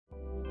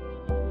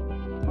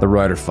The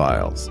Writer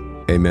Files,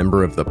 a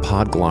member of the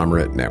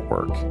Podglomerate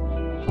Network.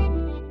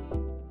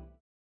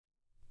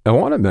 I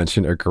want to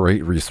mention a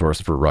great resource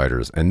for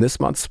writers, and this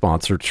month's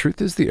sponsor,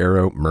 Truth is the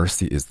Arrow,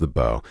 Mercy is the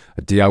Bow,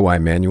 a DIY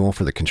manual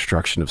for the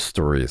construction of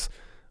stories.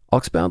 I'll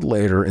expound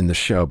later in the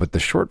show, but the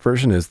short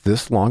version is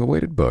this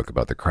long-awaited book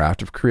about the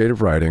craft of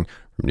creative writing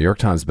from New York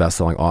Times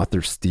bestselling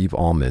author Steve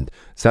Almond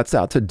sets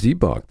out to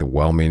debunk the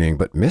well-meaning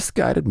but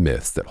misguided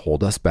myths that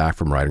hold us back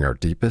from writing our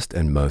deepest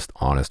and most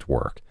honest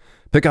work.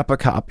 Pick up a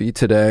copy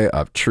today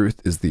of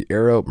Truth is the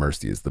Arrow,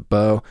 Mercy is the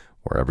Bow,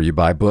 wherever you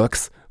buy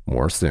books.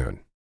 More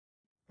soon.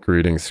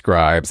 Greetings,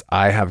 scribes.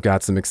 I have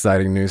got some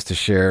exciting news to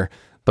share.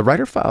 The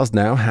Writer Files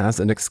now has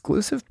an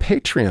exclusive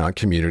Patreon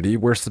community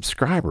where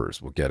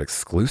subscribers will get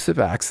exclusive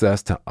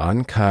access to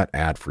uncut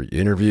ad-free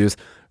interviews,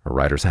 a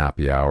writer's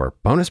happy hour,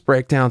 bonus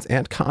breakdowns,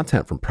 and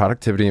content from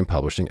productivity and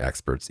publishing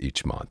experts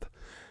each month.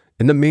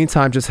 In the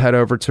meantime, just head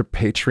over to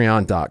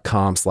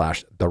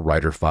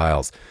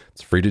patreon.com/thewriterfiles.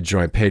 It's free to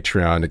join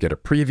Patreon to get a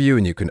preview,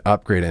 and you can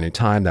upgrade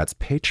anytime. That's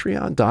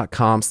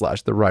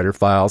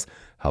patreon.com/thewriterfiles.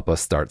 Help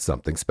us start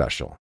something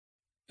special.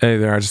 Hey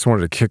there, I just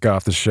wanted to kick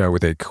off the show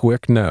with a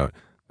quick note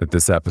that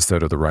this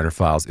episode of The Writer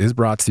Files is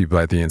brought to you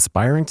by the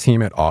inspiring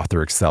team at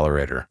Author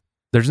Accelerator.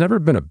 There's never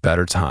been a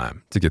better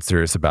time to get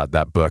serious about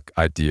that book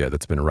idea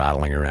that's been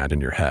rattling around in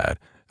your head.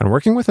 And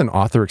working with an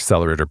Author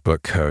Accelerator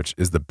book coach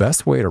is the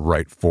best way to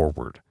write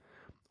forward.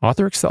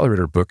 Author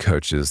Accelerator book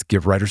coaches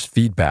give writers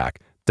feedback,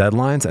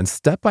 deadlines, and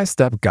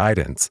step-by-step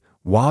guidance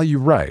while you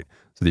write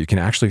so that you can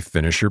actually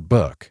finish your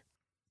book.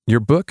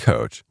 Your book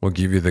coach will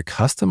give you the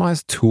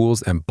customized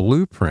tools and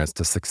blueprints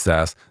to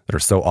success that are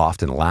so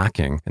often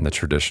lacking in the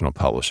traditional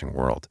publishing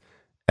world.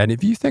 And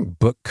if you think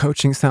book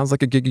coaching sounds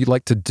like a gig you'd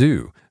like to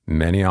do,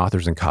 many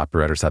authors and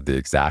copywriters have the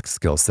exact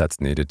skill sets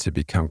needed to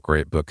become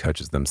great book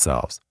coaches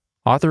themselves.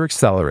 Author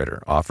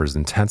Accelerator offers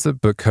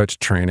intensive book coach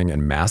training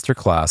and master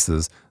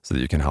classes so that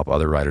you can help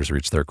other writers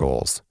reach their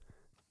goals.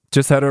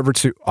 Just head over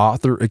to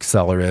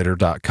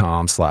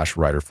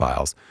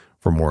authoraccelerator.com/writerfiles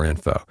for more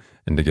info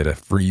and to get a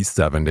free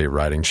 7-day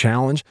writing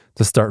challenge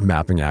to start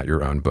mapping out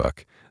your own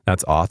book.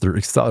 That's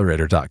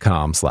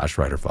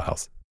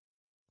authoraccelerator.com/writerfiles.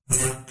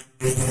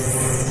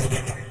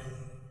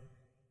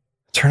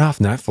 Turn off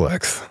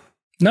Netflix.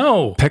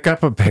 No. Pick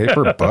up a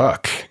paper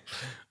book.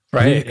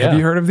 Right. Have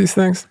you heard of these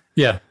things?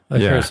 Yeah.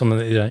 I've heard some of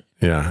the. Yeah.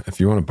 Yeah. If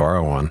you want to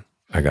borrow one,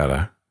 I got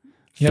a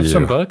You have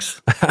some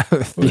books?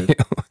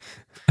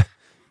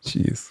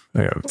 Jeez.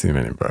 I have too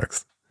many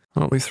books.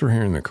 Well, at least we're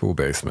here in the cool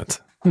basement.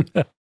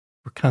 We're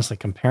constantly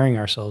comparing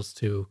ourselves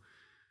to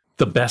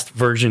the best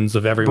versions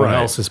of everyone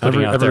else is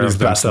putting out there everybody's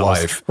of best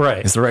themselves. life.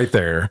 Right. It's right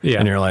there. Yeah.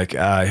 And you're like,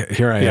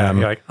 here I am.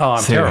 You're like, oh,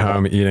 I'm sitting terrible. at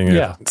home eating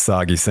a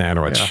soggy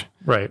sandwich. Yeah.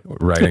 Right.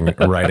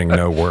 Writing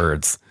no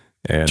words.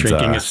 And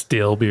drinking a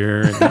stale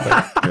beer.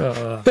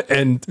 And,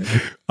 and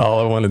all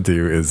I want to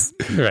do is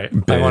right.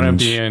 I want to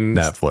be in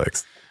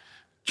Netflix.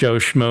 Joe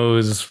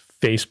Schmo's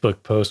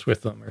Facebook post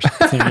with them or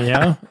something,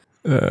 yeah?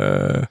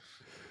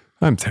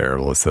 I'm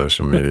terrible at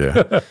social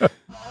media.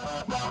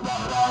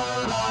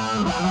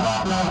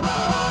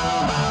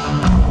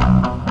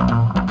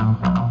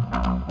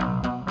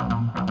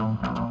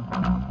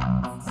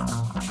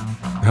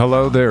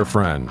 Hello there,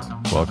 friend.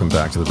 Welcome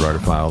back to the Writer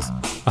Files.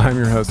 I'm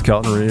your host,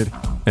 Kelton Reed,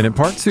 and in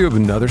part 2 of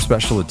another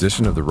special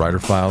edition of the Writer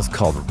Files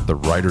called The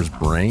Writer's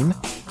Brain,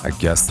 a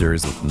guest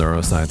series with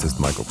neuroscientist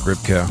Michael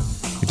Gribko,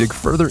 we dig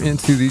further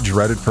into the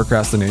dreaded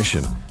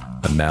procrastination,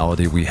 a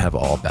malady we have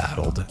all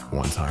battled at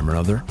one time or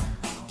another.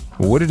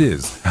 What it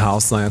is, how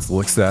science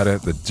looks at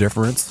it, the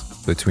difference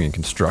between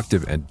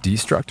constructive and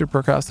destructive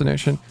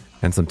procrastination,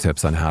 and some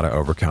tips on how to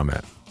overcome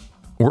it.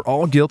 We're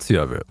all guilty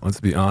of it, let's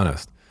be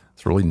honest.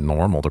 It's really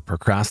normal to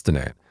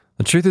procrastinate.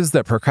 The truth is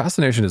that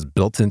procrastination is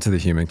built into the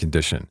human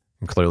condition,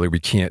 and clearly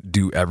we can't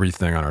do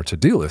everything on our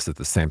to-do list at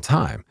the same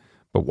time.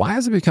 But why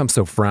has it become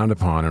so frowned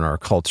upon in our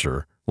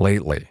culture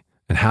lately?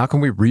 And how can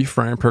we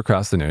reframe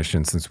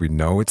procrastination since we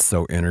know it's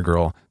so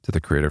integral to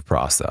the creative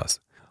process?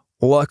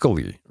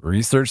 Luckily,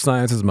 research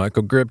scientist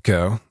Michael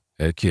Gribko,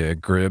 aka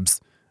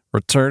Gribs,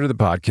 returned to the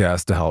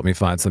podcast to help me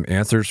find some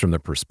answers from the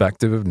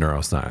perspective of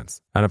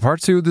neuroscience. And in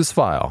part 2 of this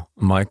file,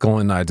 Michael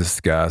and I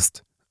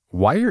discussed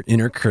why your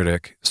inner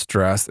critic,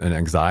 stress, and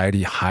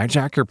anxiety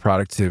hijack your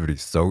productivity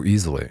so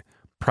easily,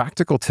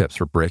 practical tips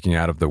for breaking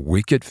out of the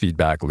wicked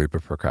feedback loop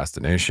of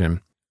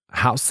procrastination,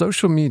 how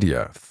social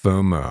media,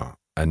 FOMO,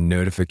 and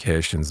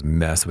notifications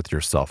mess with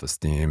your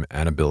self-esteem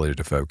and ability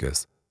to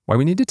focus, why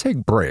we need to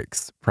take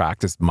breaks,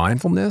 practice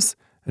mindfulness,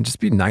 and just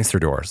be nicer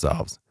to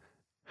ourselves,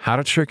 how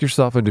to trick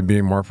yourself into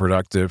being more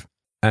productive,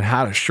 and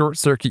how to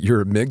short-circuit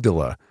your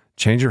amygdala,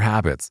 change your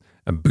habits,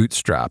 and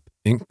bootstrap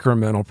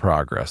incremental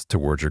progress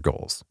towards your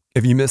goals.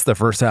 If you missed the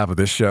first half of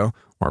this show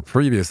or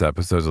previous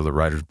episodes of The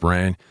Writer's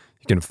Brain,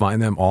 you can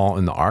find them all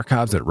in the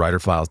archives at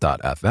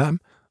writerfiles.fm,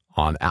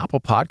 on Apple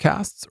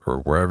Podcasts, or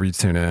wherever you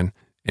tune in,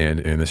 and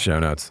in the show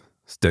notes.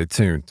 Stay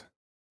tuned.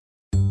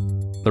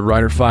 The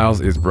Writer Files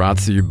is brought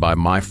to you by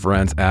my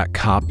friends at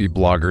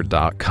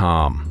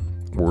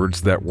copyblogger.com.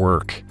 Words that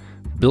work.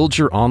 Build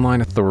your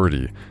online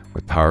authority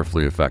with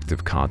powerfully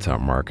effective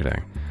content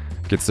marketing.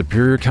 Get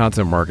superior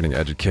content marketing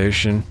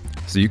education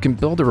so you can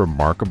build a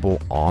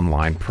remarkable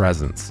online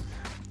presence.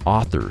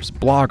 Authors,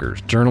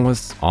 bloggers,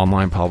 journalists,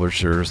 online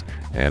publishers,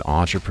 and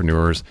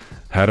entrepreneurs,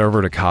 head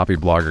over to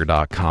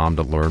copyblogger.com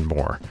to learn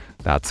more.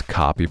 That's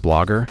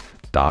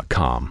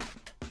copyblogger.com.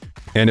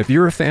 And if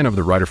you're a fan of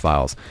the Writer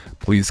Files,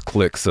 please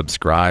click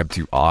subscribe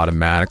to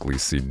automatically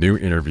see new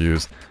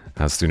interviews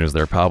as soon as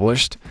they're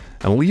published,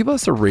 and leave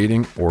us a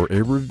rating or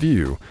a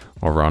review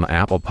over on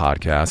Apple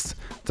Podcasts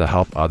to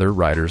help other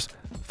writers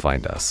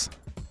find us.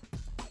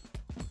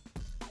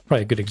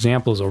 Probably a good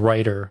example is a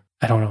writer.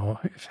 I don't know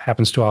if it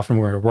happens too often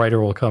where a writer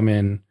will come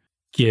in,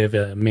 give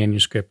a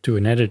manuscript to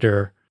an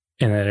editor,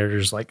 and the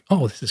editor's like,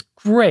 oh, this is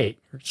great.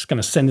 We're just going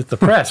to send it to the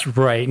press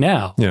right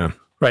now. Yeah.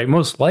 Right.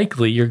 Most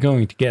likely you're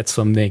going to get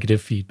some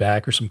negative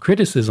feedback or some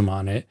criticism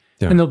on it.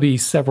 Yeah. And there'll be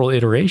several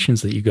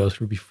iterations that you go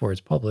through before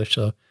it's published.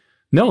 So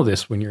know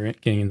this when you're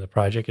getting into the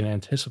project and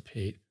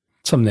anticipate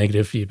some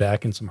negative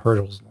feedback and some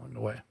hurdles along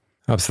the way.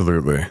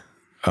 Absolutely.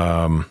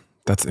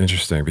 That's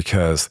interesting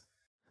because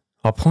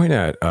I'll point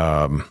at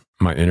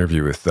my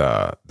interview with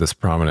this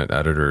prominent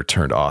editor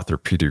turned author,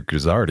 Peter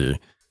Guzzardi.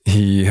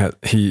 He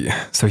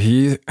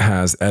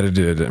has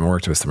edited and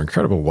worked with some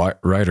incredible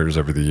writers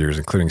over the years,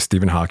 including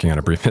Stephen Hawking on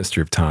A Brief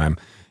History of Time.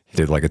 He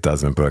did like a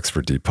dozen books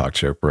for Deepak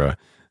Chopra.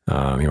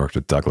 He worked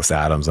with Douglas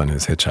Adams on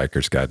his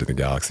Hitchhiker's Guide to the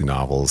Galaxy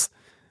novels.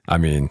 I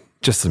mean,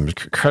 just some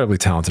incredibly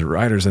talented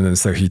writers. And then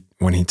so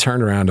when he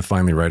turned around to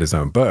finally write his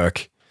own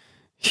book,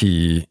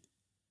 he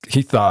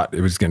thought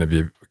it was going to be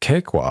a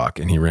cakewalk,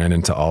 and he ran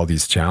into all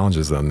these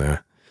challenges on the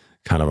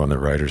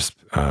writer's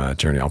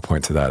journey. I'll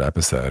point to that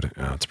episode.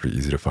 It's pretty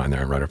easy to find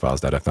there on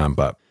writerfiles.fm,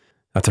 but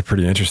that's a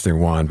pretty interesting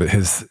one. But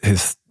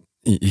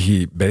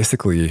he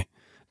basically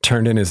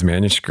turned in his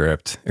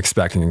manuscript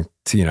expecting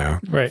to,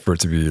 right, for it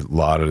to be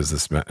lauded as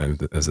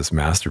this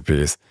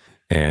masterpiece.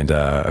 And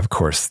of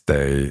course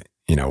they,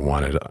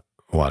 wanted a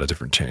lot of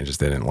different changes.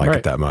 They didn't like right.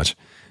 it that much.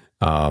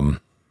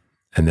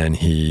 And then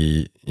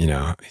he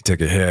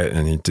took a hit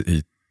and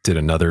he did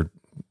another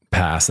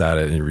pass at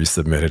it and he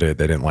resubmitted it.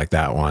 They didn't like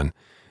that one.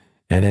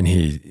 And then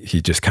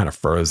he just kind of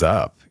froze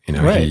up.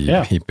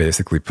 Right, he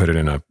basically put it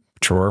in a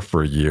drawer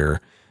for a year.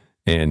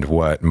 And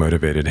what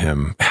motivated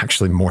him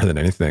actually more than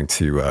anything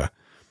to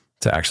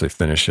actually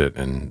finish it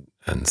and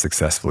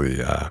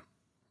successfully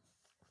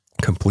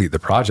complete the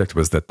project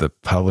was that the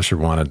publisher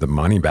wanted the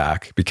money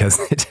back because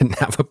they didn't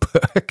have a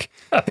book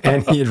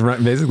and he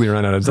had basically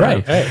run out of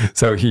time. Right.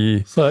 So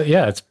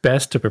it's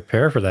best to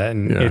prepare for that.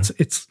 And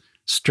it's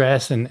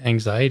stress and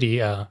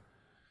anxiety.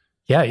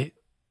 They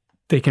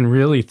can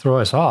really throw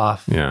us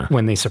off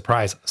when they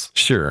surprise us.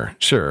 Sure.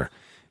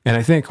 And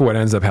I think what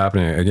ends up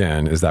happening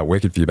again is that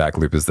wicked feedback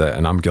loop is that,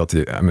 and I'm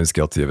as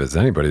guilty of it as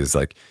anybody, is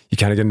like you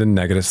kind of get into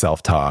negative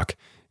self-talk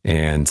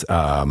and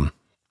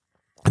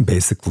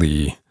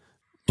basically,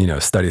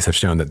 studies have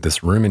shown that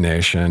this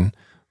rumination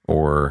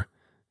or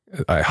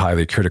a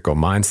highly critical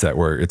mindset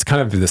where it's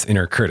kind of this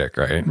inner critic,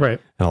 right?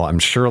 Right. And I'm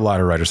sure a lot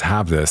of writers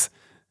have this,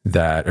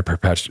 that it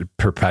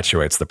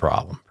perpetuates the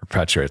problem,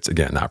 perpetuates,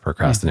 again, that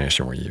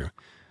procrastination where you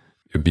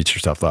beat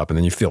yourself up and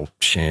then you feel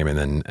shame and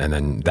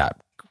then that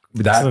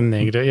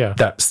negative,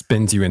 that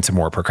spins you into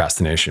more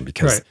procrastination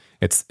because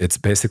it's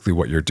basically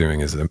what you're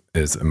doing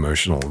is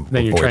emotional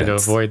then you're trying to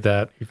avoid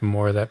that, even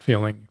more of that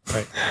feeling,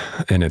 right?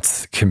 And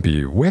it can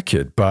be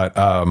wicked, but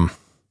so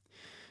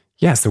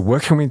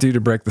what can we do to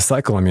break the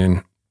cycle? I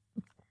mean,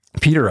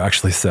 Peter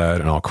actually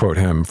said, and I'll quote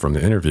him from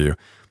the interview,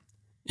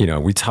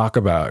 we talk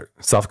about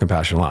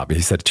self-compassion a lot, but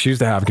he said, choose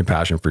to have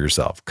compassion for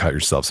yourself, cut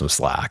yourself some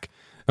slack.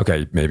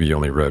 Okay, maybe you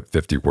only wrote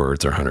 50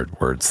 words or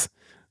 100 words,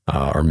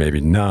 or maybe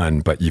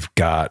none, but you've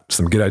got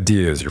some good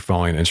ideas. You're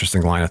following an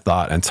interesting line of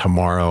thought, and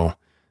tomorrow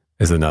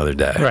is another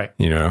day. Right.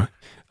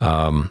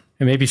 And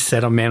maybe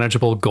set a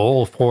manageable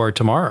goal for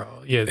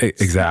tomorrow. Yeah,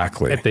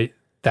 exactly.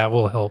 That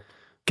will help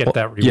get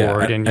that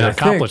reward and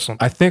accomplish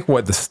something. I think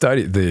what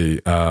the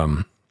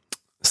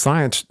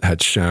science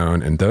had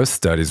shown in those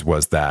studies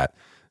was that,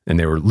 and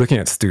they were looking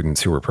at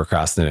students who were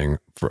procrastinating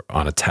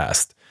on a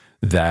test,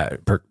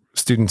 that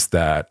students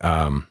that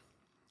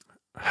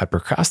had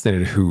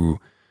procrastinated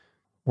who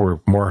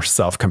were more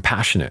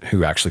self-compassionate,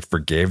 who actually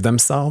forgave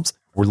themselves,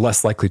 were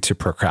less likely to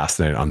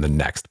procrastinate on the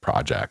next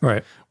project.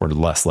 Right. Were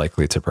less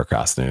likely to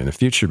procrastinate in the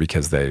future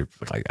because they,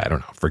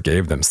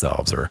 forgave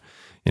themselves or,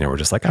 were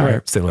just like, all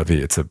right, c'est la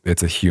vie. It's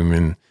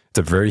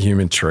a very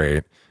human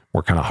trait.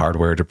 We're kind of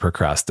hardwired to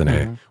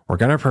procrastinate. Mm-hmm. We're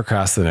going to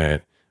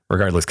procrastinate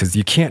regardless, because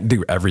you can't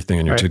do everything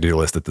in your to-do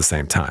list at the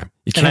same time.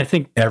 You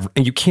can't,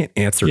 and you can't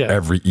answer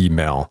every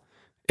email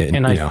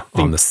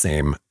on the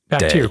same back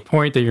day. To your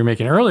point that you're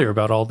making earlier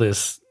about all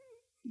this,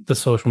 the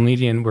social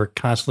media, and we're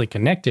constantly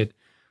connected.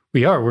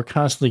 We're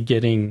constantly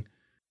getting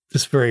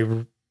this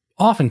very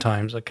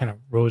oftentimes a kind of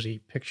rosy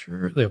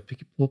picture.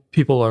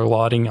 People are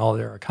lauding all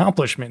their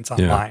accomplishments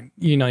online.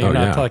 You're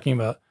not talking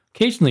about,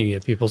 occasionally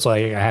people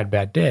say I had a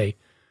bad day,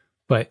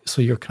 but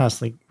so we're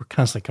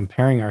constantly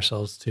comparing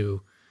ourselves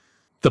to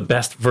the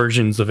best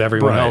versions of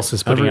everyone else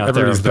is putting out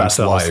there everybody's of best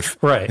themselves. life.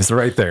 Right. It's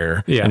right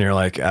there. Yeah. And you're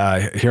like,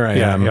 here I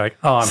am. You're like,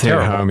 oh, I'm sitting at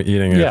terrible. home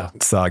eating a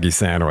soggy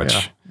sandwich.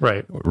 Yeah.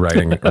 Right.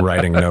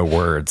 Writing no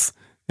words.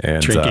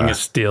 And drinking a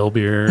still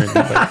beer.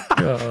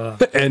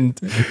 And,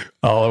 and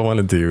all I want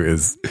to do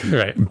is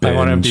right. binge I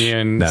want to be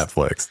in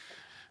Netflix.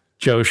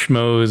 Joe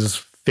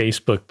Schmo's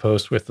Facebook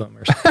post with them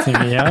or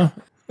something,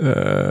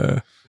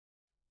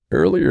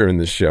 Earlier in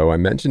the show, I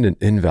mentioned an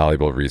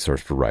invaluable resource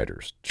for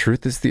writers.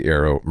 Truth is the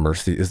arrow,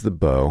 mercy is the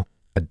bow,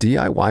 a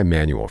DIY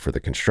manual for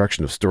the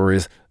construction of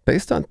stories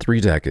based on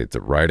 3 decades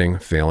of writing,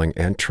 failing,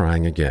 and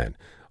trying again.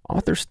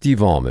 Author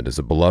Steve Almond is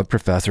a beloved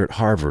professor at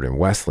Harvard and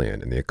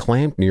Wesleyan and the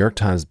acclaimed New York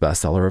Times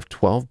bestseller of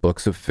 12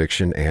 books of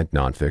fiction and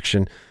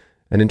nonfiction.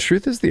 And in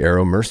Truth is the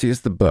Arrow, Mercy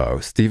is the Bow,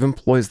 Steve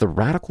employs the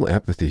radical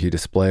empathy he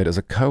displayed as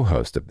a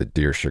co-host of the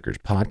Dear Sugars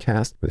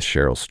podcast with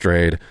Cheryl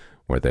Strayed,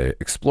 where they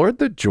explored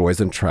the joys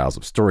and trials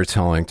of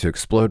storytelling to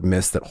explode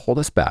myths that hold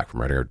us back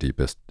from writing our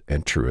deepest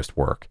and truest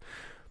work.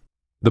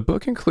 The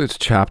book includes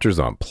chapters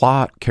on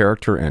plot,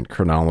 character, and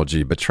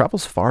chronology, but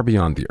travels far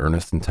beyond the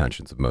earnest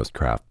intentions of most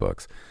craft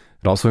books.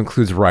 It also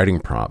includes writing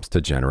prompts to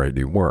generate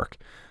new work.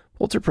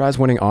 Pulitzer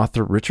Prize-winning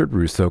author Richard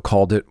Russo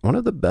called it one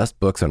of the best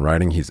books on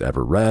writing he's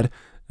ever read,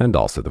 and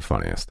also the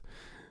funniest.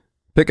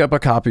 Pick up a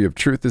copy of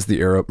Truth is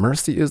the Arrow,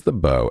 Mercy is the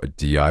Bow, a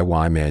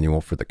DIY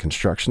manual for the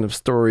construction of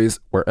stories,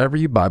 wherever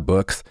you buy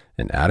books,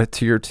 and add it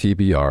to your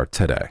TBR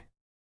today.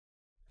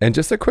 And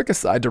just a quick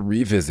aside to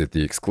revisit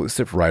the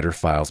exclusive Writer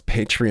Files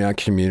Patreon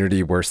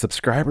community where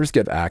subscribers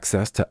get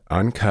access to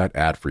uncut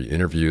ad-free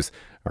interviews,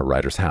 a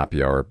writer's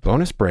happy hour,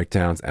 bonus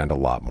breakdowns, and a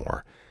lot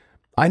more.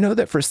 I know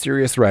that for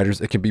serious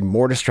writers, it can be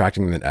more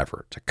distracting than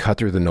ever to cut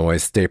through the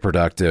noise, stay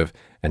productive,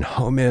 and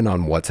home in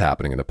on what's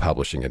happening in the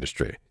publishing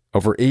industry.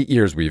 Over 8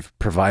 years, we've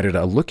provided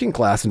a looking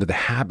glass into the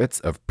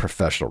habits of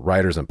professional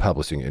writers and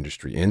publishing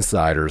industry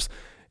insiders.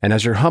 And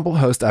as your humble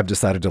host, I've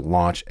decided to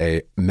launch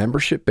a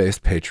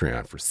membership-based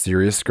Patreon for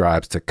serious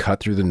scribes to cut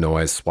through the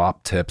noise,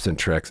 swap tips and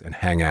tricks, and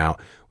hang out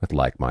with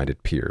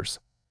like-minded peers.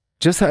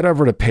 Just head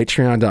over to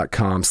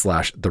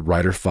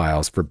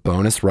patreon.com/thewriterfiles for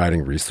bonus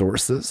writing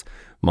resources,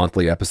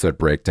 monthly episode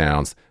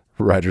breakdowns,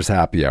 writer's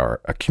happy hour,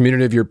 a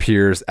community of your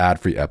peers,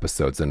 ad-free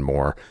episodes, and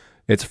more.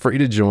 It's free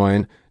to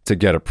join to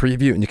get a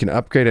preview, and you can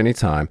upgrade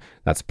anytime.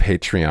 That's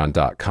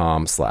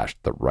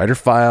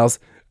patreon.com/thewriterfiles.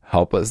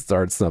 Help us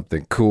start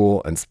something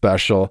cool and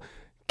special.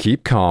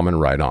 Keep calm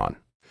and write on.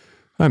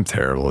 I'm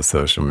terrible at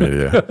social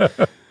media,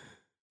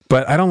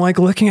 but I don't like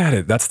looking at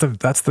it. That's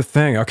the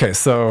thing. Okay,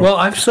 so well,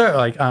 I've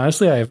started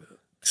honestly,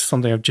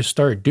 something I've just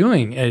started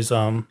doing is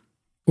when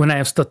I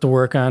have stuff to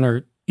work on,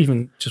 or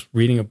even just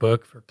reading a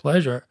book for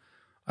pleasure,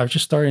 I've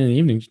just started in the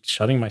evening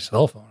shutting my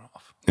cell phone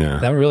off. Yeah,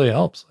 that really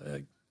helps.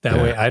 That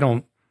way,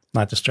 I'm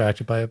not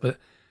distracted by it. But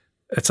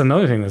it's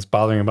another thing that's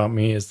bothering about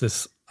me is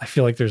this. I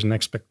feel like there's an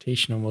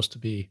expectation almost to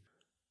be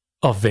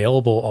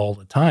available all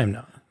the time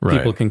now. Right.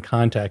 People can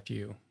contact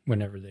you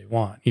whenever they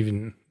want,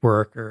 even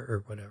work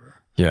or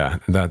whatever. Yeah,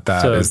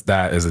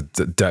 that is a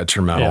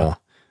detrimental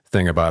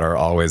thing about our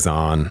always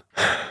on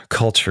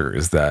culture,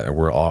 is that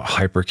we're all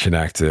hyper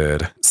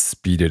connected,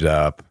 speeded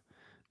up.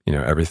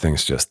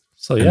 Everything's just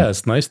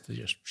it's nice to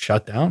just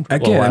shut down for a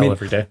while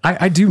every day.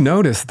 I do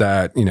notice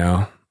that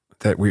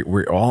that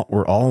we're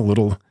all a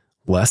little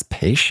less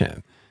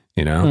patient.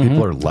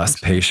 People are less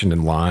patient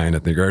in line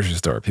at the grocery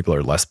store. People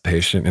are less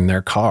patient in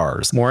their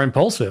cars. More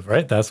impulsive,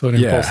 right? That's what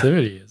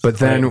impulsivity is. But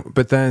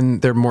then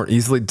they're more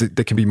easily.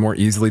 They can be more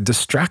easily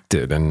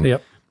distracted, and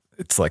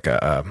it's like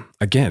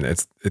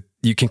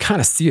you can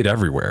kind of see it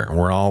everywhere. And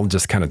we're all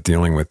just kind of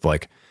dealing with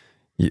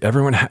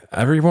everyone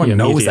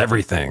knows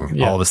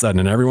everything all of a sudden,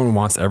 and everyone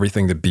wants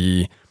everything to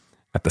be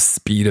at the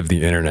speed of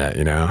the internet.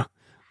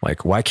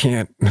 Like why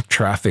can't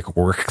traffic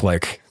work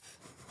like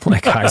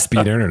high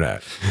speed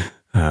internet?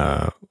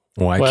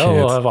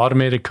 We'll have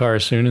automated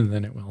cars soon, and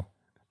then that'll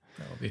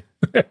be.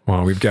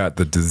 Well, we've got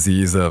the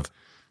disease of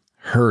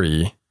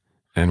hurry,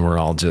 and we're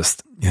all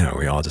just,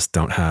 we all just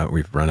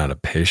we've run out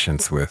of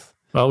patience with.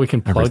 Well, we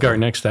can plug our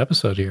next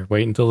episode here.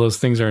 Wait until those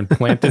things are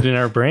implanted in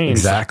our brains.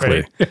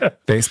 Exactly. Right?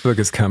 Facebook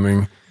is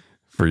coming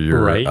for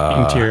your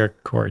into your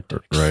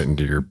cortex, right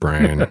into your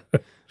brain.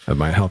 That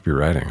might help your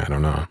writing. I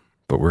don't know,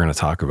 but we're going to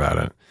talk about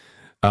it.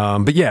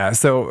 But yeah,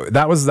 so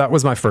that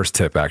was my first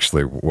tip,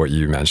 actually, what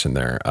you mentioned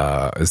there,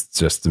 is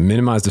just to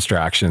minimize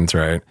distractions,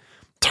 right?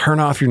 Turn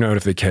off your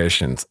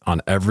notifications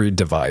on every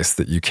device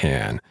that you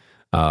can.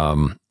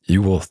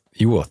 You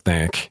will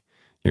thank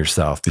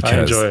yourself, because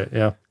I enjoy it.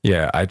 Yeah.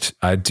 Yeah.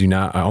 I do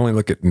not, I only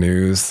look at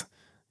news,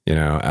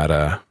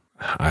 I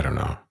don't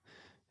know.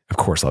 Of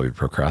course I'll be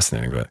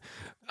procrastinating, but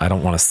I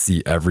don't want to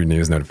see every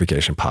news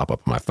notification pop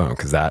up on my phone,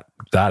 because that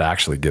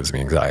actually gives me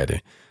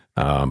anxiety.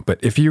 But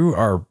if you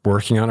are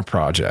working on a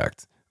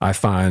project, I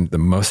find the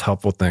most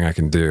helpful thing I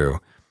can do,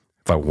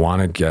 if I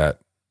want to get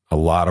a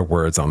lot of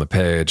words on the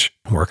page,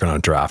 working on a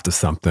draft of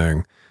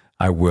something,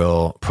 I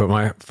will put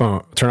my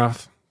phone, turn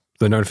off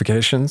the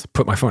notifications,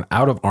 put my phone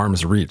out of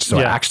arm's reach. So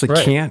I actually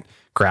can't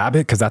grab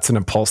it, because that's an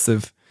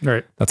impulsive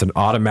Right. That's an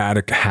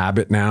automatic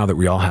habit now that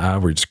we all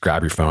have, where you just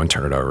grab your phone,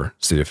 turn it over,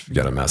 see if you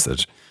get a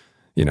message,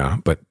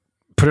 but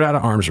put it out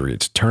of arm's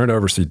reach, turn it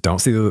over so you don't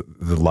see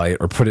the light,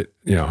 or put it,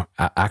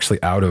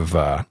 actually out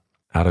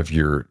of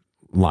your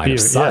line of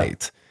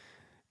sight.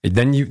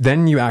 Then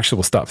you actually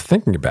will stop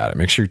thinking about it.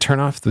 Make sure you turn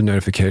off the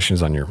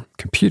notifications on your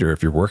computer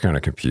if you're working on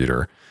a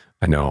computer.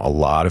 I know a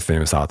lot of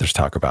famous authors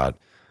talk about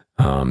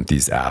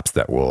these apps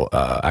that will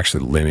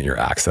actually limit your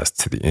access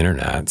to the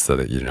internet so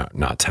that you're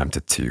not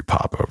tempted to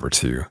pop over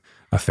to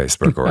a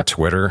Facebook or a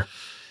Twitter.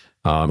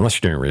 Unless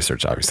you're doing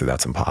research, obviously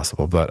that's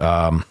impossible. But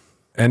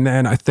and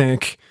then I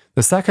think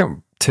the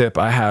second tip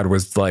I had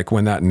was like,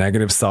 when that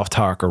negative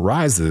self-talk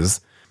arises,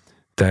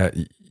 that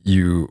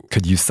you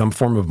could use some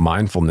form of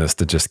mindfulness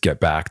to just get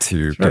back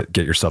to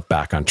get yourself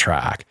back on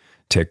track.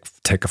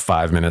 Take a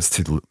 5 minutes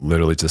to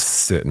literally just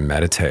sit and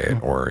meditate,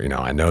 or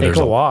I know there's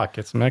a walk.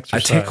 It's an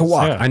exercise. I take a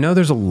walk. Yeah. I know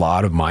there's a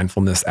lot of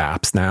mindfulness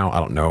apps now. I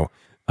don't know.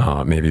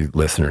 Maybe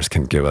listeners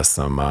can give us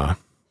some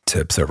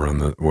tips over on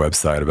the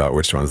website about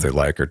which ones they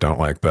like or don't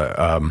like. But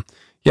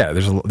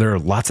there are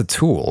lots of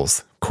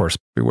tools. Of course,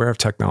 beware of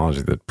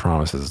technology that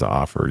promises to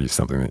offer you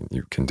something that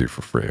you can do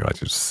for free, like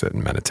just sit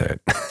and meditate.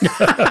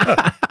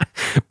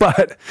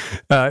 But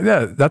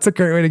that's a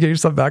great way to get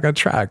yourself back on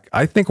track.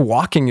 I think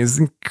walking is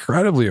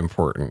incredibly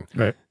important.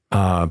 Right.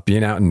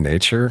 Being out in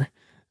nature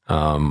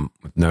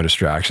with no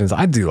distractions.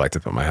 I do like to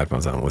put my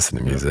headphones on and listen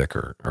to music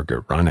or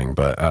go running,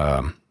 but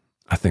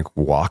I think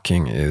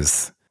walking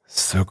is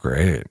so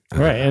great.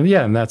 Right.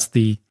 And that's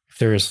if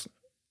there's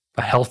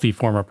a healthy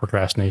form of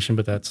procrastination,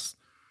 but that's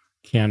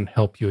can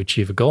help you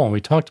achieve a goal. And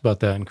we talked about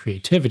that in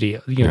creativity.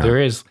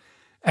 There is,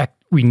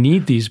 we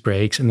need these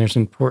breaks, and there's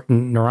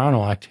important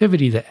neuronal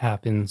activity that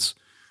happens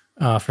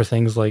for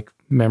things like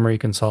memory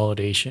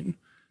consolidation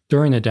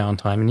during the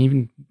downtime and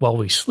even while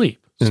we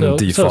sleep. So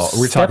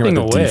we're talking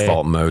about the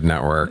default mode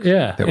network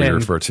that we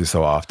refer to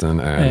so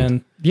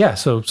often.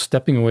 So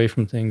stepping away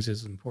from things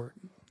is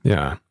important.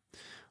 Yeah.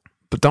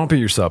 But don't beat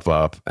yourself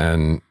up.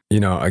 And,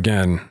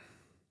 again,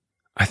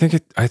 I think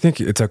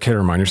it's okay to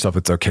remind yourself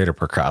it's okay to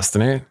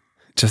procrastinate,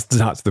 just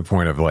not to the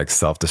point of like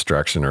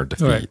self-destruction or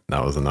defeat. Right.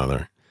 That was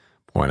another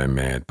point I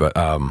made. But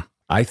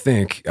I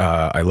think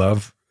I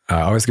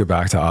always go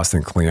back to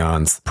Austin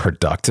Kleon's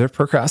productive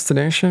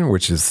procrastination,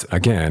 which is,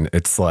 again,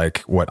 it's like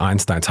what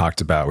Einstein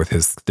talked about with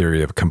his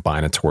theory of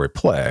combinatory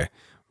play,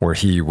 where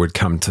he would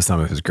come to some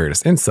of his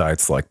greatest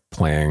insights, like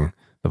playing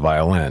the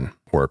violin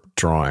or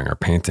drawing or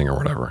painting or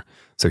whatever.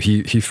 So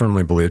he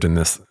firmly believed in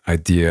this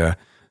idea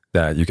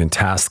that you can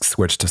task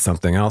switch to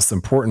something else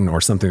important,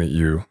 or something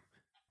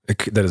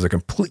that is a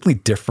completely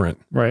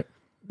different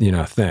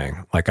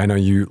thing. Like, I know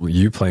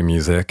you play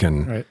music,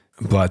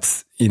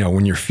 but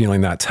when you're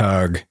feeling that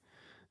tug,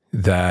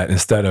 that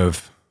instead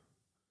of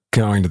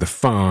going to the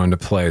phone to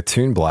play a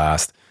Tune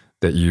Blast,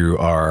 that you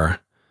are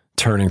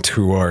turning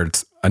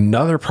towards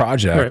another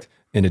project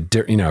in a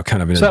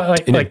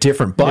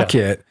different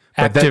bucket.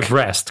 Yeah. Active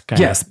rest.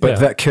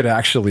 That could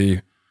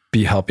actually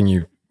be helping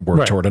you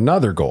work toward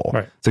another goal.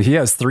 Right. So he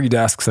has 3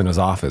 desks in his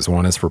office.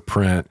 One is for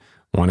print,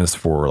 one is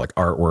for like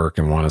artwork,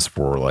 and one is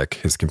for like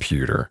his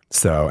computer.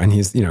 So, and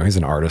he's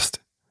an artist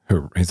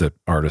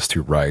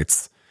who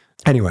writes.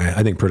 Anyway,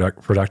 I think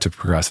productive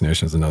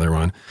procrastination is another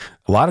one.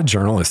 A lot of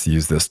journalists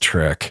use this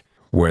trick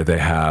where they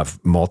have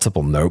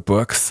multiple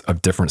notebooks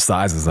of different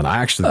sizes, and I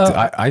actually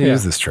I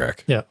use this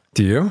trick. Yeah.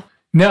 Do you?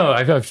 No,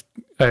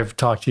 I've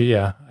talked to you.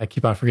 Yeah, I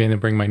keep on forgetting to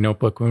bring my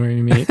notebook when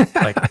we meet.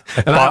 Like,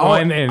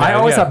 I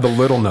always have the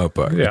little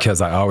notebook because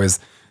I always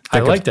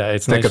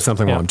think of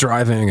something while I'm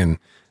driving, and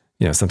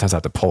sometimes I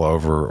have to pull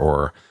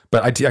over,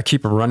 but I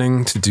keep a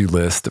running to-do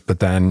list. But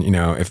then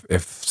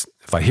if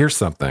I hear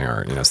something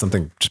or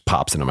something just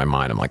pops into my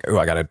mind, I'm like, oh,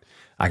 I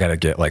gotta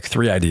get like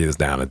 3 ideas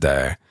down a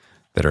day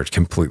that are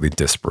completely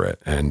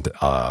disparate, and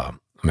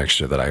make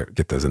sure that I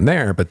get those in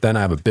there. But then I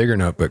have a bigger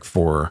notebook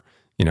for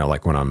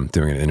like when I'm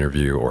doing an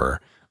interview or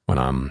when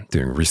I'm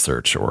doing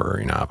research, or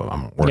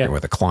I'm working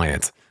with a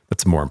client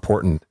that's more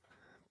important,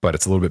 but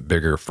it's a little bit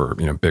bigger for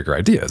bigger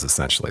ideas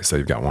essentially. So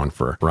you've got one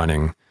for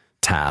running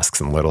tasks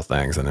and little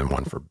things, and then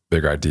one for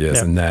bigger ideas.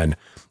 And then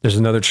there's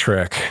another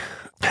trick.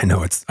 I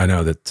know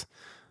that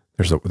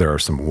there are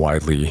some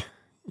widely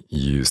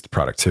used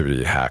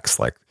productivity hacks,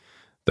 like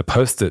the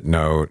Post-it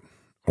note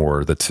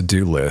or the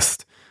to-do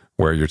list,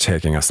 where you're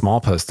taking a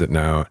small Post-it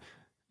note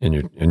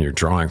and you're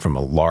drawing from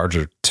a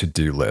larger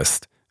to-do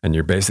list, and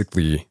you're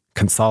basically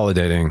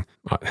consolidating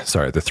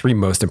the 3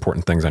 most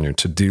important things on your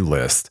to-do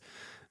list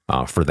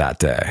for that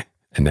day.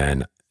 And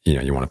then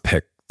you want to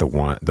pick the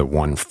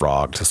one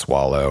frog to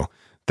swallow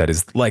that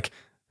is like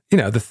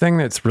the thing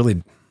that's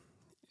really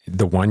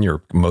the one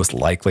you're most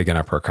likely going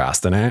to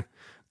procrastinate.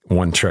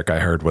 One trick I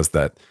heard was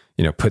that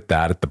put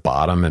that at the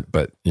bottom,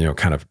 but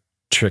kind of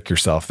trick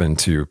yourself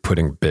into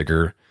putting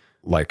bigger,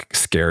 like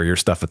scarier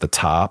stuff at the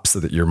top, so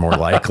that you're more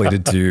likely to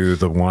do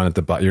the one at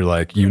the bottom. You're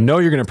like, you're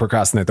going to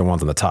procrastinate the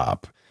ones on the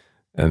top,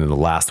 and then the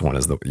last one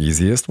is the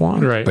easiest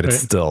one, but it's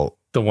still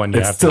the one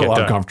it's still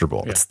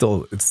uncomfortable. Yeah. It's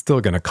still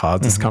going to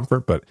cause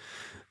discomfort, but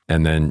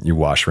And then you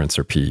wash, rinse,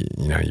 repeat.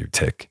 You know, you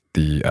take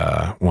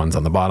the ones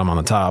on the bottom on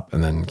the top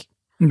and then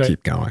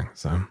keep going.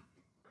 So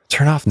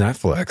turn off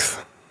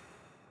Netflix.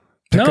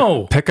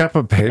 Pick up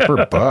a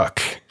paper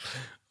book.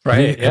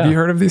 Right. Have you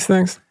heard of these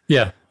things?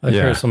 Yeah. I've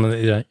heard some of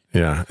the.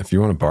 Yeah. If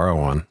you want to borrow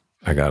one,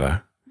 I got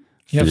a.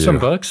 You have some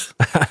books?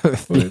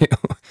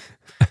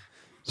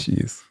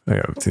 Jeez. I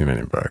have too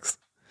many books.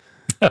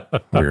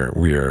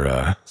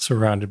 We're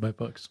surrounded by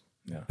books.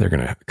 Yeah. They're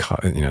gonna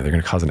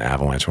cause an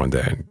avalanche one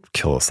day and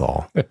kill us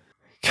all.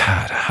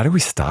 God, how do we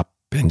stop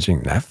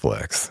binging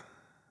Netflix?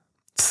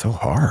 It's so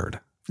hard.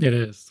 It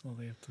is. Well,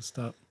 they have to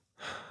stop.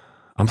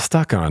 I'm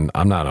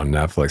not on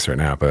Netflix right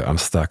now, but I'm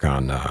stuck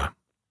on, I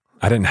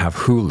didn't have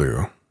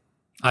Hulu.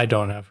 I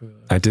don't have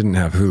Hulu. I didn't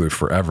have Hulu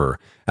forever.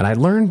 And I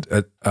learned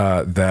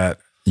that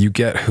you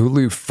get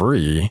Hulu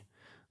free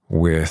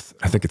with,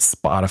 I think it's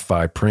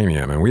Spotify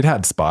Premium. And we'd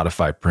had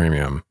Spotify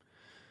Premium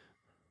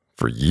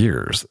for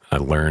years. I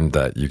learned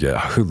that you get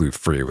Hulu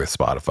free with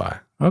Spotify.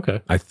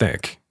 Okay. I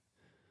think.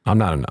 I'm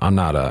not an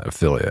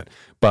affiliate,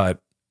 but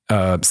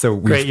so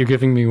great. You're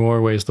giving me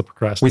more ways to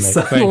procrastinate.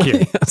 Thank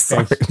you.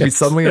 We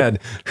suddenly had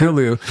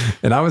Hulu,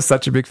 and I was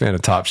such a big fan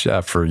of Top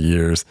Chef for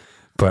years,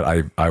 but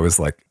I was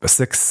like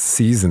 6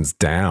 seasons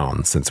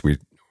down since we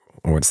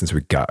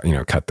got,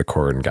 cut the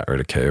cord and got rid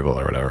of cable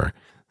or whatever.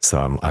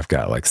 So I've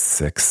got like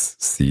 6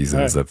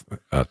 seasons of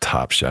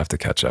Top Chef to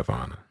catch up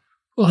on.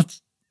 Well,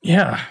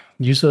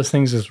 use those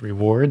things as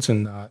rewards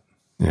and not,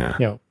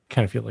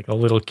 kind of feel like a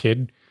little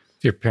kid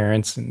with your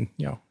parents and,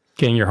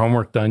 getting your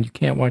homework done. You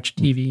can't watch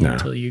TV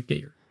until you get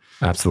your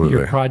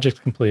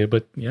project completed.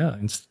 But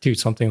institute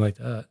something like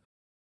that.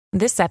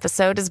 This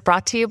episode is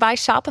brought to you by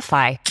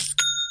Shopify.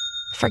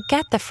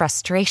 Forget the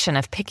frustration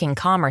of picking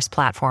commerce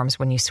platforms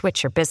when you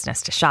switch your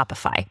business to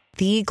Shopify,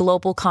 the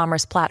global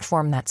commerce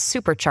platform that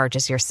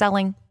supercharges your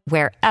selling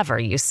wherever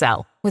you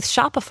sell. With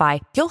Shopify,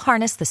 you'll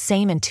harness the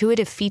same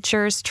intuitive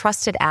features,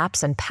 trusted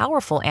apps, and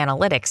powerful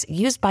analytics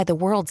used by the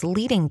world's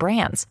leading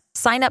brands.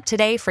 Sign up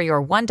today for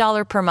your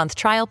 $1 per month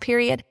trial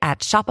period at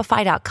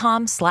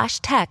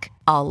shopify.com/tech,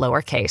 all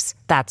lowercase.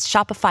 That's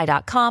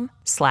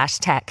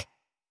shopify.com/tech.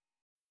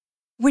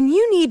 When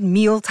you need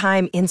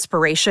mealtime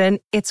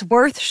inspiration, it's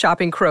worth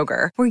shopping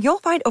Kroger, where you'll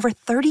find over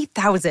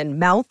 30,000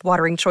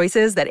 mouth-watering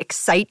choices that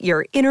excite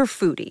your inner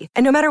foodie.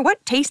 And no matter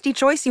what tasty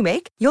choice you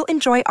make, you'll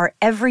enjoy our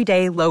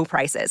everyday low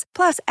prices,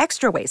 plus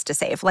extra ways to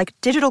save, like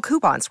digital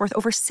coupons worth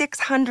over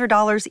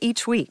 $600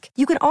 each week.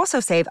 You can also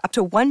save up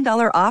to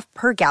 $1 off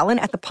per gallon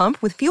at the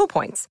pump with fuel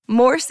points.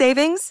 More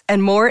savings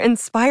and more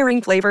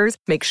inspiring flavors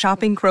make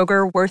shopping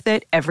Kroger worth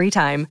it every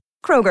time.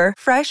 Kroger,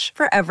 fresh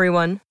for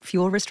everyone.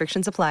 Fuel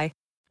restrictions apply.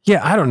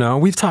 Yeah, I don't know.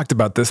 We've talked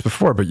about this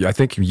before, but I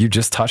think you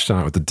just touched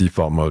on it with the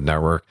default mode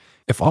network.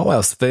 If all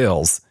else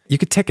fails, you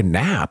could take a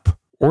nap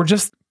or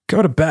just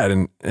go to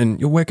bed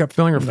and you'll wake up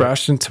feeling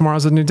refreshed and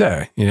tomorrow's a new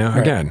day.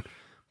 Again,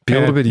 be a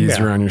little bit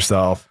easier on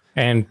yourself.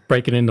 And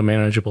break it into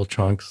manageable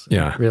chunks.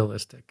 Yeah.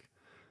 Realistic.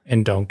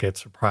 And don't get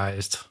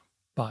surprised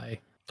by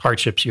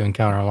hardships you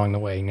encounter along the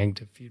way,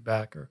 negative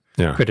feedback or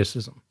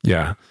criticism.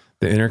 Yeah.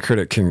 The inner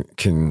critic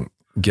can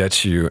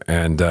get you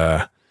and,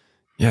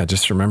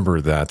 just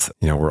remember that,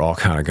 we're all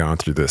kind of going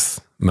through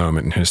this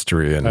moment in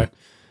history and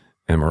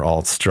we're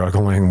all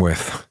struggling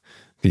with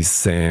these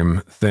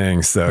same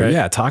things.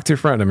 So talk to your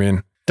friend. I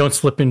mean, don't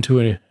slip into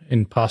an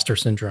imposter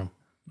syndrome.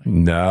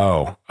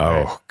 No.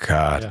 Oh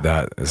God,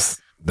 that's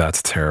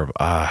terrible.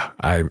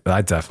 I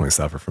definitely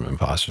suffer from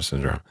imposter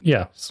syndrome.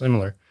 Yeah.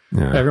 Similar.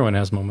 Yeah. Everyone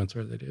has moments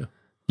where they do.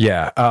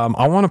 Yeah.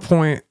 I want to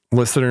point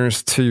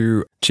listeners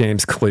to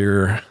James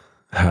Clear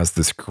has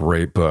this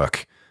great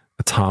book,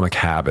 Atomic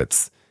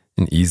Habits,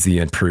 an easy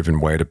and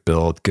proven way to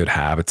build good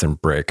habits and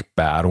break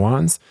bad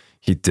ones.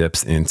 He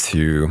dips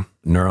into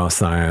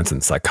neuroscience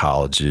and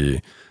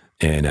psychology.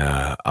 And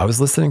I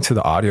was listening to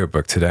the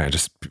audiobook today and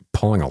just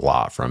pulling a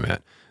lot from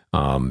it,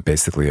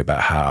 basically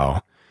about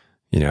how,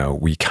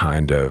 we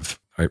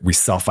we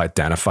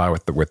self-identify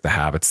with the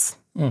habits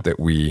that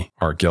we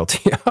are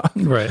guilty of.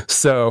 Right.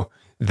 So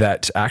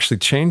that actually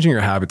changing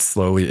your habits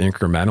slowly,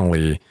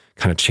 incrementally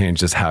kind of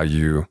changes how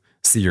you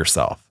see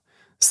yourself.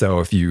 So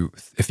if you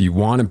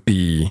want to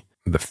be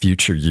the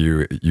future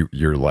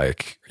you're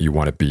like, you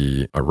want to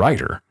be a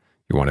writer,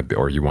 you want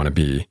to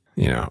be,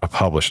 a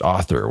published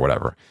author or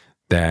whatever,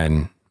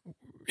 then,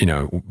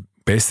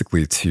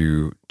 basically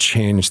to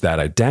change that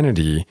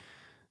identity,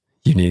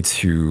 you need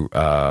to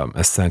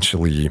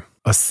essentially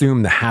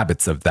assume the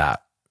habits of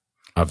that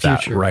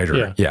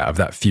writer, of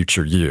that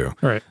future you.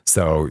 Right.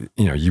 So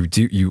you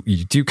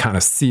do kind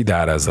of see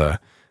that as a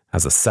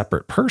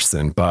separate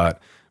person, but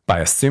by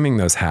assuming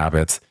those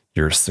habits,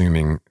 you're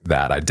assuming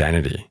that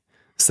identity.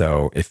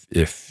 So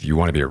if you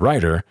want to be a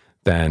writer,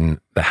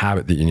 then the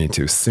habit that you need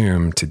to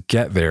assume to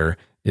get there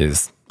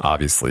is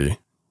obviously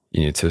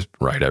you need to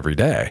write every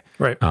day.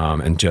 Right.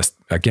 And just,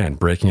 again,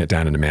 breaking it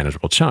down into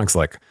manageable chunks,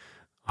 like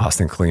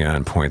Austin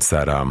Kleon points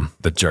at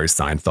the Jerry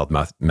Seinfeld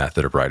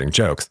method of writing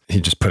jokes.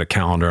 He just put a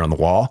calendar on the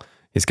wall.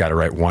 He's got to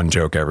write one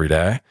joke every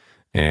day.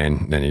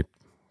 And then he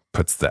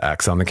puts the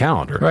X on the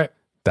calendar. Right.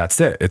 That's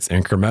it. It's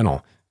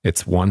incremental.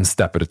 it's one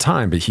step at a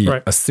time, but he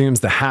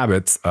assumes the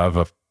habits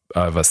of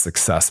a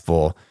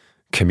successful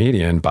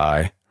comedian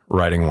by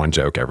writing one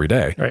joke every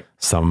day. Right.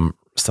 Some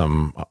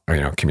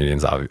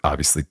comedians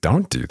obviously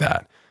don't do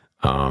that.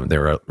 They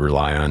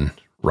rely on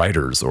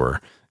writers,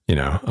 or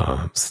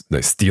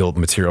they steal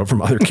material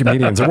from other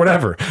comedians or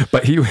whatever.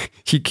 But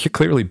he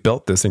clearly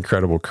built this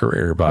incredible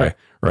career by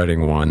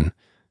writing one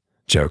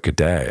joke a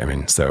day. I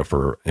mean, so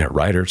for a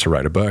writer to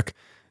write a book,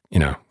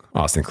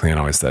 Austin Kleon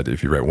always said,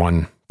 if you write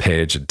one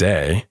page a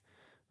day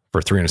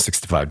for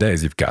 365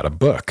 days, you've got a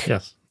book.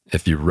 Yes.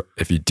 If you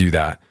do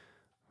that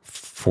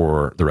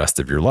for the rest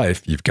of your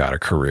life, you've got a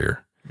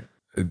career.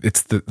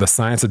 It's the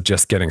science of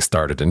just getting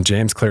started. And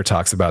James Clear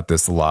talks about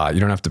this a lot.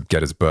 You don't have to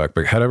get his book,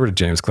 but head over to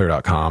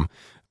jamesclear.com.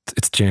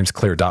 It's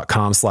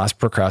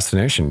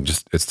jamesclear.com/procrastination.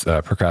 It's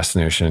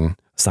procrastination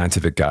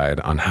scientific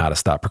guide on how to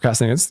stop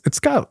procrastinating. It's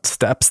got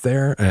steps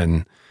there,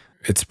 and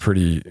it's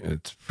pretty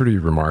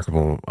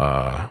remarkable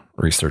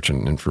research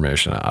and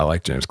information. I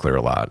like James Clear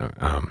a lot.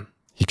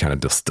 He kind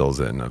of distills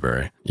it in a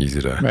very easy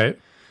to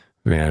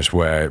manage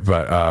way.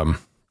 But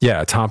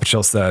Tom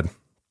Pichel said,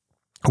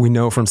 we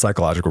know from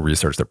psychological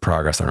research that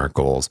progress on our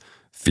goals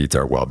feeds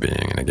our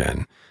well-being. And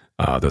again,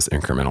 those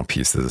incremental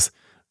pieces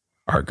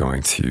are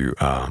going to,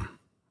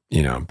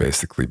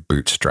 basically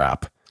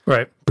bootstrap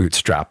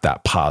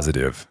that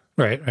positive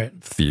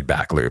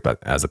feedback loop,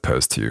 as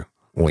opposed to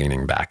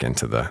leaning back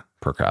into the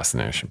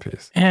procrastination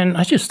piece. And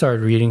I just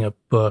started reading a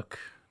book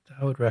that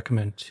I would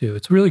recommend too.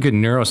 It's a really good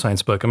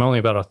neuroscience book. I'm only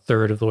about a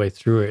third of the way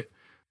through it,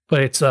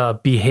 but it's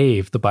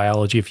Behave, the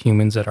Biology of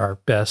Humans at Our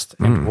Best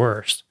and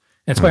Worst.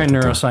 It's by a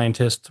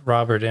neuroscientist,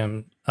 Robert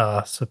M.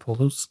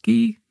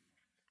 Sapolsky.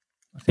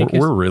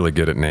 We're really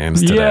good at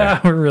names today. Yeah,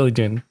 we're really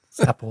doing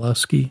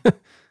Sapolsky.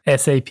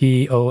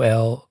 Sapolsky.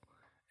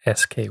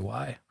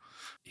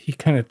 He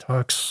kind of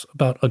talks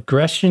about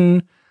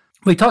aggression.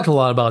 We talked a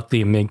lot about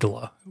the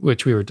amygdala,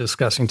 which we were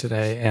discussing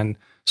today, and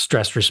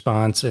stress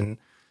response, and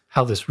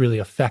how this really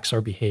affects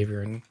our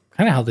behavior, and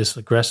kind of how this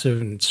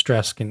aggressive and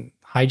stress can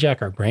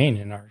hijack our brain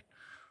and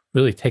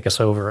really take us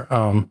over.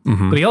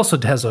 But he also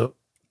has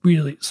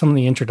some of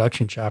the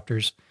introduction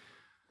chapters.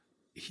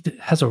 He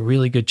has a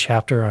really good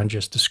chapter on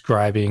just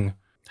describing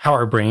how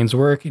our brains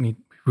work, and he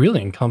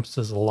really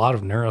encompasses a lot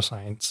of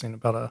neuroscience in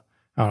about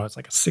it's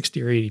like a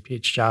 60 or 80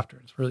 page chapter.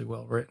 It's really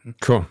well written.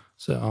 Cool.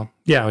 So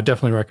yeah, I would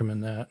definitely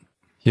recommend that.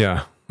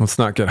 Yeah. Let's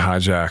not get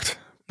hijacked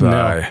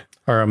by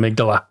our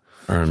amygdala.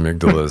 Our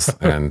amygdalas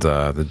and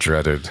the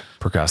dreaded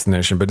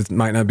procrastination, but it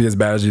might not be as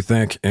bad as you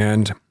think.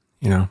 And,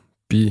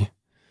 be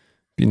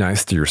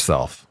nice to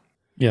yourself.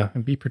 Yeah.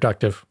 And be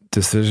productive.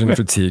 Decision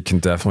fatigue can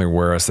definitely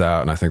wear us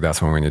out. And I think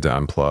that's when we need to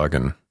unplug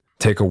and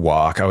take a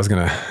walk. I was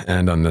going to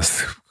end on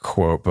this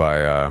quote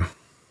by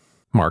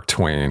Mark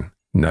Twain.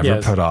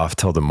 Never put off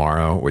till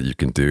tomorrow what you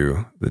can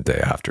do the day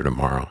after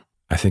tomorrow.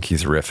 I think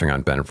he's riffing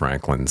on Ben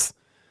Franklin's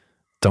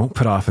don't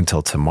put off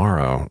until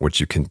tomorrow what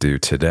you can do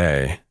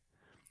today.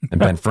 And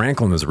Ben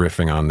Franklin was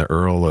riffing on the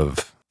Earl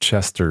of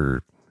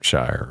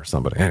Chestershire or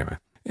somebody. Anyway,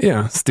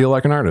 steal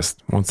like an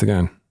artist once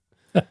again.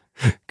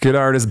 Good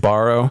artists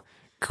borrow,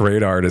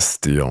 great artists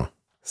steal.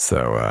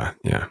 So,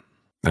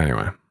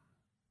 anyway,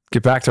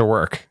 get back to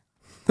work.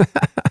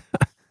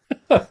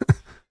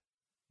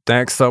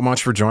 Thanks so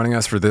much for joining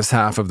us for this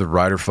half of the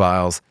Writer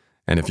Files.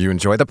 And if you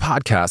enjoy the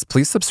podcast,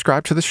 please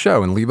subscribe to the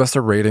show and leave us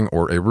a rating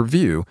or a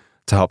review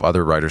to help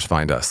other writers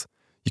find us.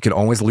 You can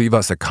always leave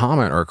us a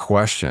comment or a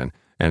question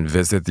and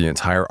visit the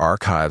entire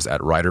archives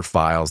at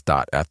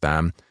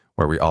writerfiles.fm,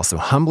 where we also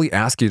humbly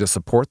ask you to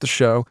support the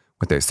show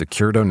with a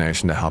secure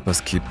donation to help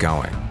us keep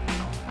going.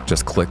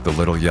 Just click the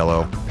little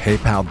yellow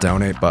PayPal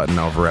donate button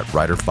over at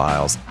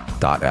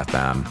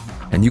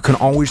writerfiles.fm. And you can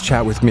always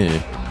chat with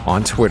me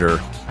on Twitter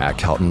at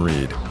Kelton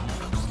Reed.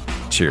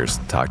 Cheers.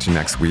 Talk to you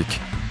next week,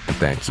 and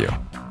thank you.